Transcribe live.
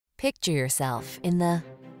Picture yourself in the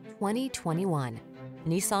 2021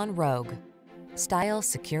 Nissan Rogue. Style,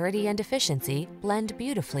 security, and efficiency blend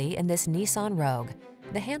beautifully in this Nissan Rogue,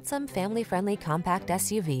 the handsome, family-friendly compact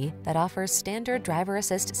SUV that offers standard driver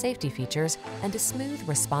assist safety features and a smooth,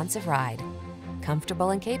 responsive ride.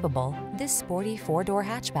 Comfortable and capable, this sporty four-door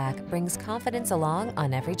hatchback brings confidence along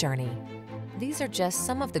on every journey. These are just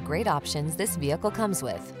some of the great options this vehicle comes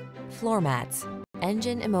with: floor mats,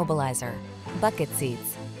 engine immobilizer, bucket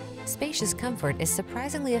seats. Spacious comfort is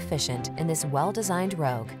surprisingly efficient in this well-designed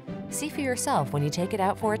Rogue. See for yourself when you take it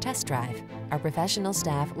out for a test drive. Our professional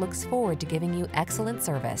staff looks forward to giving you excellent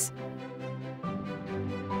service.